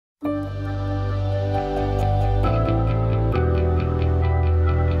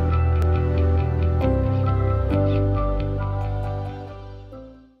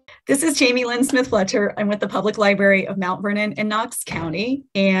This is Jamie Lynn Smith-Fletcher. I'm with the Public Library of Mount Vernon in Knox County,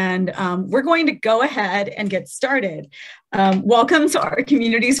 and we're going to go ahead and get started. Welcome to our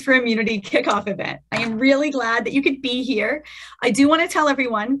Communities for Immunity kickoff event. I am really glad that you could be here. I do want to tell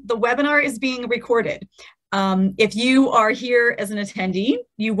everyone the webinar is being recorded. If you are here as an attendee,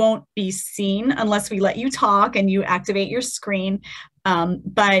 you won't be seen unless we let you talk and you activate your screen.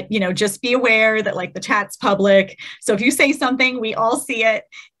 But just be aware that the chat's public. So if you say something, we all see it.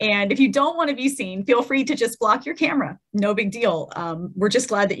 And if you don't want to be seen, feel free to just block your camera. No big deal. We're just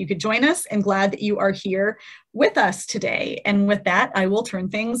glad that you could join us and glad that you are here with us today. And with that, I will turn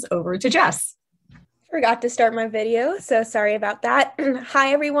things over to Jess. Forgot to start my video, so sorry about that.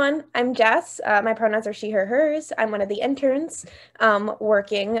 Hi, everyone. I'm Jess. My pronouns are she, her, hers. I'm one of the interns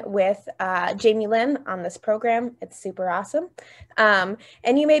working with Jamie Lynn on this program. It's super awesome. And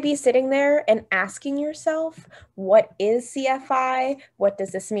you may be sitting there and asking yourself, what is CFI? What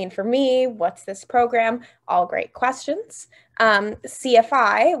does this mean for me? What's this program? All great questions.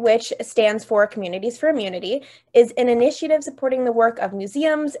 CFI, which stands for Communities for Immunity, is an initiative supporting the work of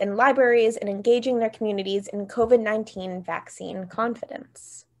museums and libraries and engaging their communities in COVID-19 vaccine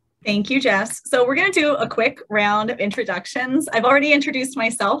confidence. Thank you, Jess. So we're going to do a quick round of introductions. I've already introduced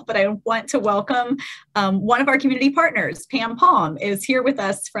myself, but I want to welcome one of our community partners. Pam Palm is here with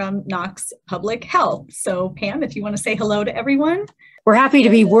us from Knox Public Health. So Pam, if you want to say hello to everyone. We're happy to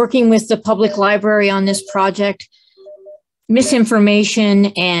be working with the public library on this project. Misinformation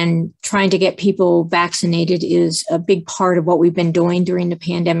and trying to get people vaccinated is a big part of what we've been doing during the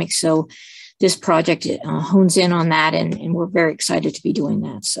pandemic. So this project hones in on that, and we're very excited to be doing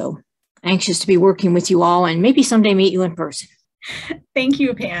that. So anxious to be working with you all and maybe someday meet you in person. Thank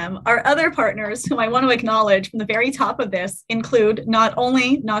you, Pam. Our other partners whom I want to acknowledge from the very top of this include not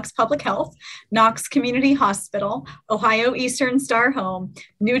only Knox Public Health, Knox Community Hospital, Ohio Eastern Star Home,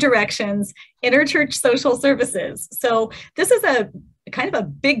 New Directions, Interchurch Social Services. So this is a kind of a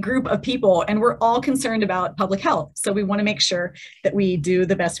big group of people, and we're all concerned about public health. So we want to make sure that we do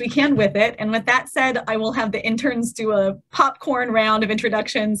the best we can with it. And with that said, I will have the interns do a popcorn round of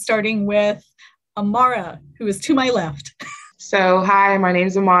introductions, starting with Amara, who is to my left. So, hi, my name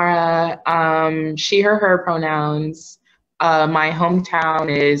is Amara. She, her pronouns. My hometown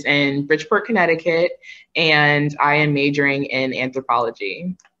is in Bridgeport, Connecticut, and I am majoring in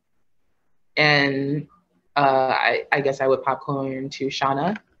anthropology. And I guess I would popcorn to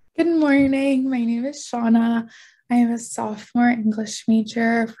Shauna. Good morning. My name is Shauna. I am a sophomore English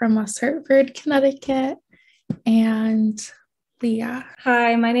major from West Hartford, Connecticut, and Leah.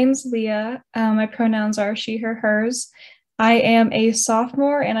 Hi, my name's Leah. My pronouns are she, her, hers. I am a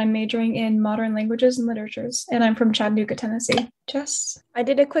sophomore and I'm majoring in modern languages and literatures, and I'm from Chattanooga, Tennessee. Jess? I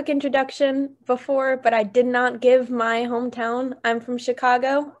did a quick introduction before, but I did not give my hometown. I'm from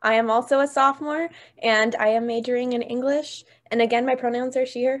Chicago. I am also a sophomore and I am majoring in English. And again, my pronouns are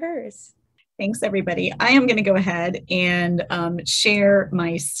she, her, hers. Thanks, everybody. I am going to go ahead and share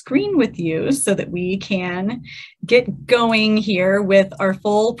my screen with you so that we can get going here with our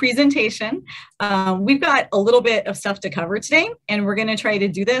full presentation. We've got a little bit of stuff to cover today, and we're going to try to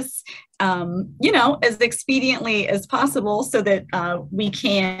do this, as expediently as possible so that we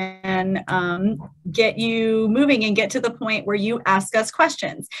can get you moving and get to the point where you ask us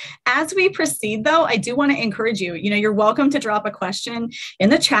questions. As we proceed, though, I do want to encourage you, you're welcome to drop a question in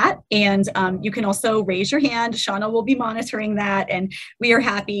the chat, and you can also raise your hand. Shauna will be monitoring that, and we are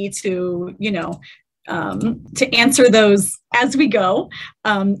happy to, to answer those as we go.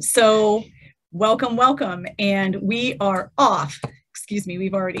 So welcome, and we are off. Excuse me,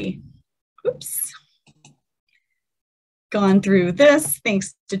 we've already, gone through this,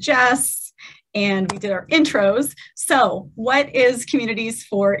 thanks to Jess, and we did our intros. So what is Communities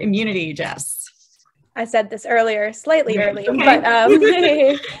for Immunity, Jess? I said this earlier, slightly early,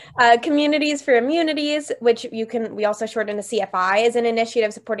 okay. But Communities for Immunities, which we also shorten to CFI, is an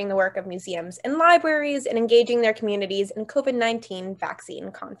initiative supporting the work of museums and libraries and engaging their communities in COVID-19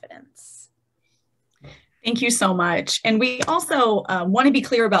 vaccine confidence. Thank you so much. And we also want to be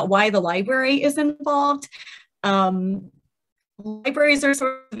clear about why the library is involved. Libraries are a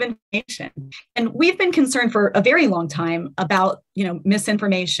source of information, and we've been concerned for a very long time about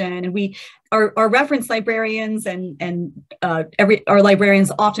misinformation, and our reference librarians and our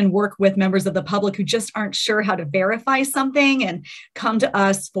librarians often work with members of the public who just aren't sure how to verify something and come to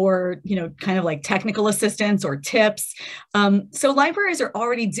us for kind of like technical assistance or tips. So libraries are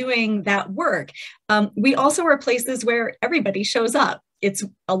already doing that work. We also are places where everybody shows up.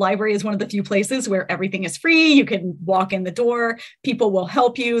 A library is one of the few places where everything is free. You can walk in the door, people will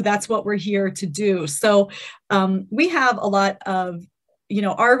help you. That's what we're here to do. So we have a lot of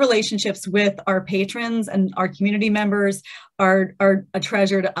our relationships with our patrons and our community members are a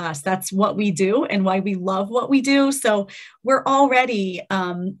treasure to us. That's what we do and why we love what we do. So we're already,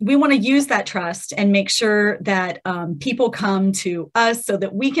 we want to use that trust and make sure that people come to us so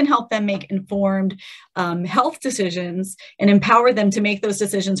that we can help them make informed health decisions and empower them to make those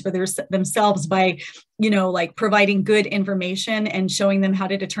decisions for themselves by, like providing good information and showing them how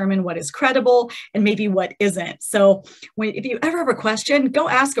to determine what is credible and maybe what isn't. So if you ever have a question, go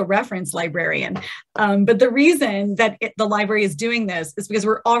ask a reference librarian. But the reason that the library is doing this is because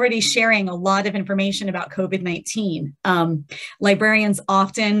we're already sharing a lot of information about COVID-19. Librarians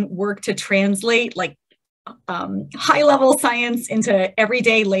often work to translate high-level science into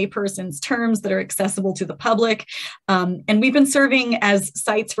everyday layperson's terms that are accessible to the public. And we've been serving as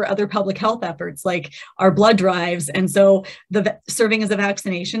sites for other public health efforts like our blood drives. And so serving as a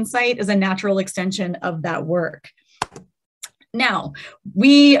vaccination site is a natural extension of that work. Now,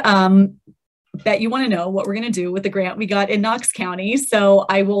 we bet you want to know what we're going to do with the grant we got in Knox County. So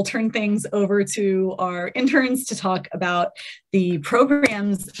I will turn things over to our interns to talk about the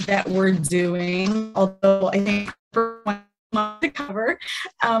programs that we're doing. Although I think for one month to cover,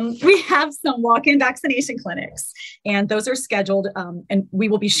 we have some walk-in vaccination clinics, and those are scheduled. And we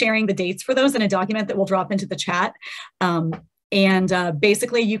will be sharing the dates for those in a document that we'll drop into the chat.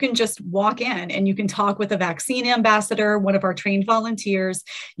 Basically, you can just walk in and you can talk with a vaccine ambassador, one of our trained volunteers.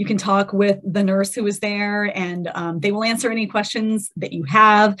 You can talk with the nurse who is there, and they will answer any questions that you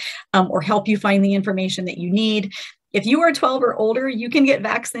have or help you find the information that you need. If you are 12 or older, you can get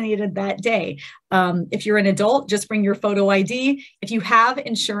vaccinated that day. If you're an adult, just bring your photo ID. If you have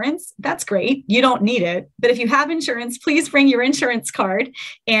insurance, that's great. You don't need it. But if you have insurance, please bring your insurance card.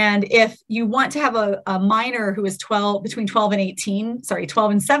 And if you want to have a minor who is between 12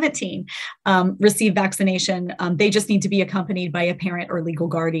 and 17, receive vaccination, they just need to be accompanied by a parent or legal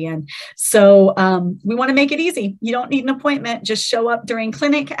guardian. So we want to make it easy. You don't need an appointment. Just show up during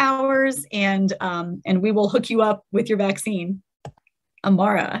clinic hours, and we will hook you up with your vaccine.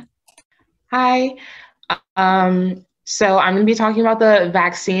 Amara. Hi. So I'm going to be talking about the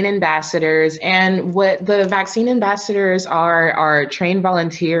vaccine ambassadors, and what the vaccine ambassadors are trained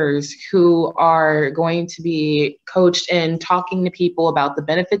volunteers who are going to be coached in talking to people about the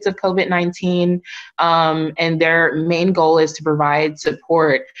benefits of COVID-19, and their main goal is to provide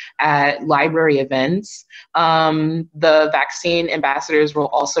support at library events. The vaccine ambassadors will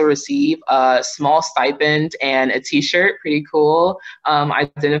also receive a small stipend and a t-shirt, pretty cool,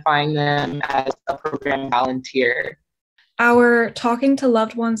 identifying them as a program volunteer. Our Talking to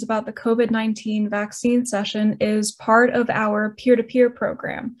Loved Ones about the COVID-19 vaccine session is part of our peer-to-peer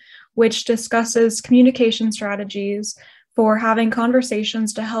program, which discusses communication strategies for having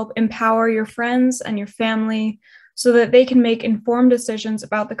conversations to help empower your friends and your family so that they can make informed decisions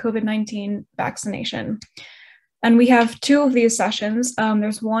about the COVID-19 vaccination. And we have two of these sessions.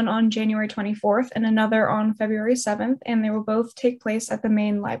 There's one on January 24th and another on February 7th, and they will both take place at the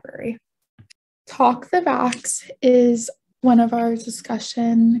main library. Talk the Vax is one of our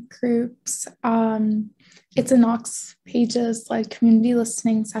discussion groups. It's a Knox Pages community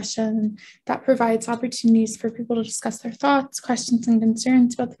listening session that provides opportunities for people to discuss their thoughts, questions, and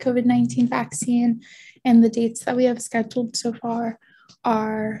concerns about the COVID-19 vaccine. And the dates that we have scheduled so far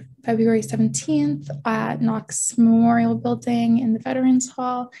are February 17th at Knox Memorial Building in the Veterans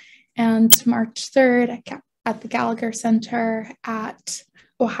Hall, and March 3rd at the Gallagher Center at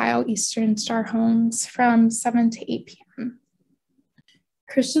Ohio Eastern Star Homes from 7 to 8 p.m.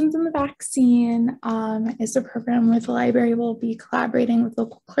 Christians in the Vaccine is a program where the library will be collaborating with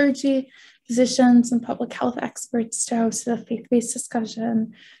local clergy, physicians, and public health experts to host a faith-based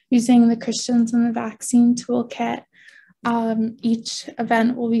discussion using the Christians in the Vaccine toolkit. Each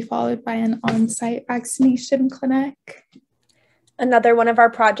event will be followed by an on-site vaccination clinic. Another one of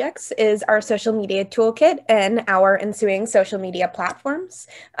our projects is our social media toolkit and our ensuing social media platforms.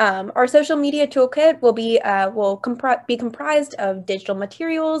 Our social media toolkit will be comprised of digital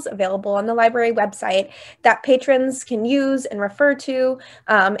materials available on the library website that patrons can use and refer to.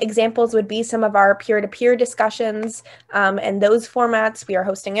 Examples would be some of our peer-to-peer discussions, and those formats we are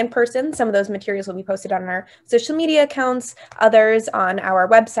hosting in person. Some of those materials will be posted on our social media accounts, others on our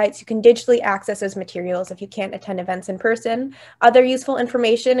websites. You can digitally access those materials if you can't attend events in person. Other useful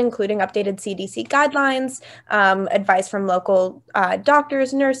information, including updated CDC guidelines, advice from local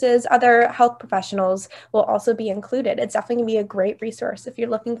doctors, nurses, other health professionals will also be included. It's definitely going to be a great resource if you're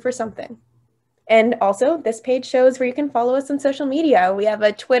looking for something. And also, this page shows where you can follow us on social media. We have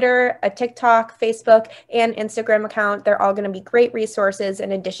a Twitter, a TikTok, Facebook, and Instagram account. They're all going to be great resources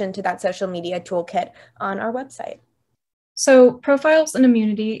in addition to that social media toolkit on our website. So, Profiles in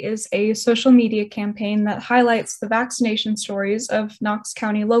Immunity is a social media campaign that highlights the vaccination stories of Knox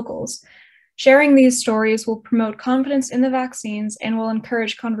County locals. Sharing these stories will promote confidence in the vaccines and will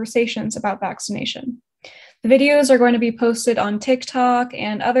encourage conversations about vaccination. The videos are going to be posted on TikTok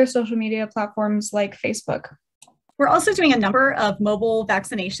and other social media platforms like Facebook. We're also doing a number of mobile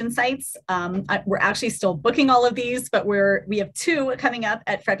vaccination sites. We're actually still booking all of these, but we have 2 coming up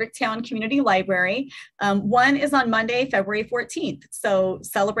at Fredericktown Community Library. One is on Monday, February 14th. So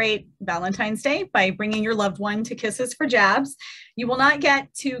celebrate Valentine's Day by bringing your loved one to Kisses for Jabs. You will not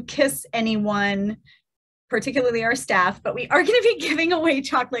get to kiss anyone, particularly our staff, but we are going to be giving away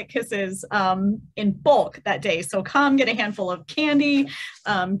chocolate kisses in bulk that day. So come get a handful of candy,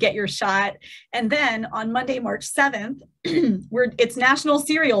 get your shot. And then on Monday, March 7th, it's National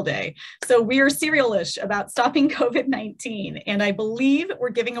Cereal Day. So we are cerealish about stopping COVID-19. And I believe we're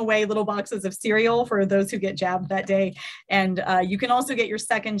giving away little boxes of cereal for those who get jabbed that day. And you can also get your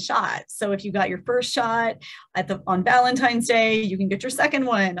second shot. So if you got your first shot on Valentine's Day, you can get your second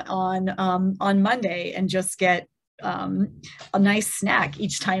one on Monday and just get a nice snack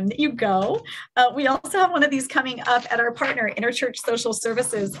each time that you go. We also have one of these coming up at our partner, Interchurch Social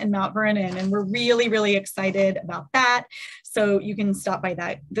Services in Mount Vernon, and we're really, really excited about that. So you can stop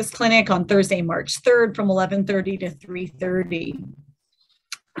by this clinic on Thursday, March 3rd from 11:30 to 3:30.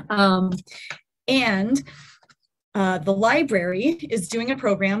 The library is doing a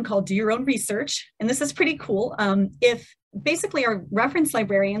program called Do Your Own Research, and this is pretty cool. Basically, our reference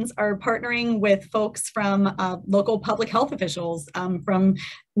librarians are partnering with folks from local public health officials from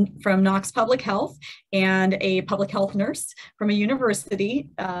Knox Public Health and a public health nurse from a university.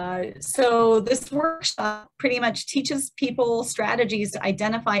 So this workshop pretty much teaches people strategies to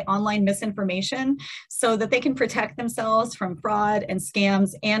identify online misinformation so that they can protect themselves from fraud and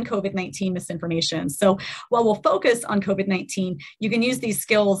scams and COVID-19 misinformation. So while we'll focus on COVID-19, you can use these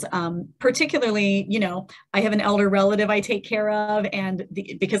skills, particularly, I have an elder relative I take care of, and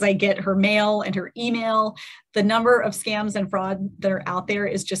because I get her mail and her email, the number of scams and fraud that are out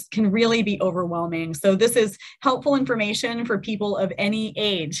there can really be overwhelming. So this is helpful information for people of any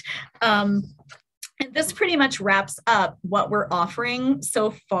age. And this pretty much wraps up what we're offering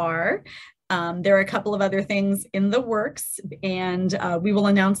so far. There are a couple of other things in the works, and we will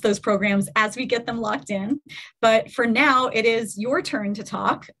announce those programs as we get them locked in. But for now, it is your turn to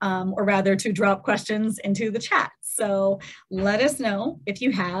talk, or rather to drop questions into the chat. So let us know if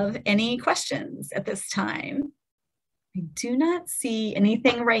you have any questions at this time. I do not see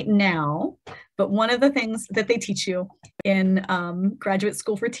anything right now, but one of the things that they teach you in Graduate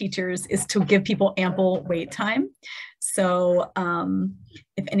School for Teachers is to give people ample wait time. So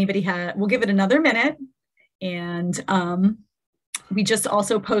if anybody we'll give it another minute. And we just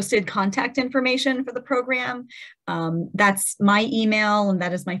also posted contact information for the program. That's my email, and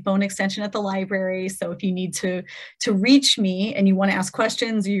that is my phone extension at the library. So if you need to reach me and you want to ask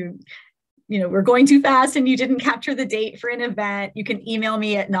questions, we're going too fast and you didn't capture the date for an event, you can email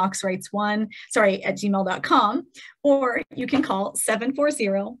me at knoxwrites1@gmail.com, or you can call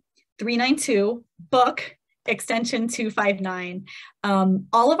 740-392-BOOK extension 259.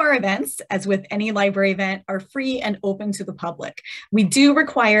 All of our events, as with any library event, are free and open to the public. We do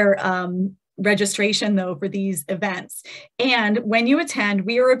require registration though for these events. And when you attend,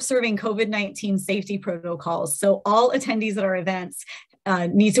 we are observing COVID-19 safety protocols. So all attendees at our events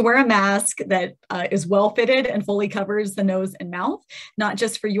need to wear a mask that is well fitted and fully covers the nose and mouth, not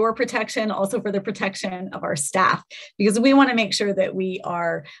just for your protection, also for the protection of our staff, because we want to make sure that we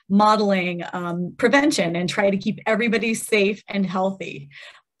are modeling prevention and try to keep everybody safe and healthy.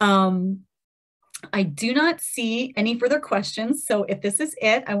 I do not see any further questions. So if this is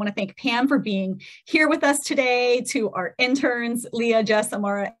it, I want to thank Pam for being here with us today, to our interns, Leah, Jess,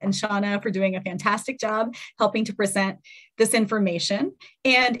 Amara, and Shauna, for doing a fantastic job helping to present this information.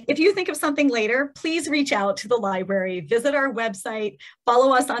 And if you think of something later, please reach out to the library, visit our website,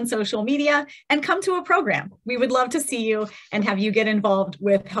 follow us on social media, and come to a program. We would love to see you and have you get involved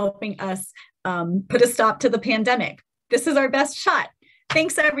with helping us put a stop to the pandemic. This is our best shot.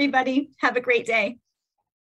 Thanks, everybody. Have a great day.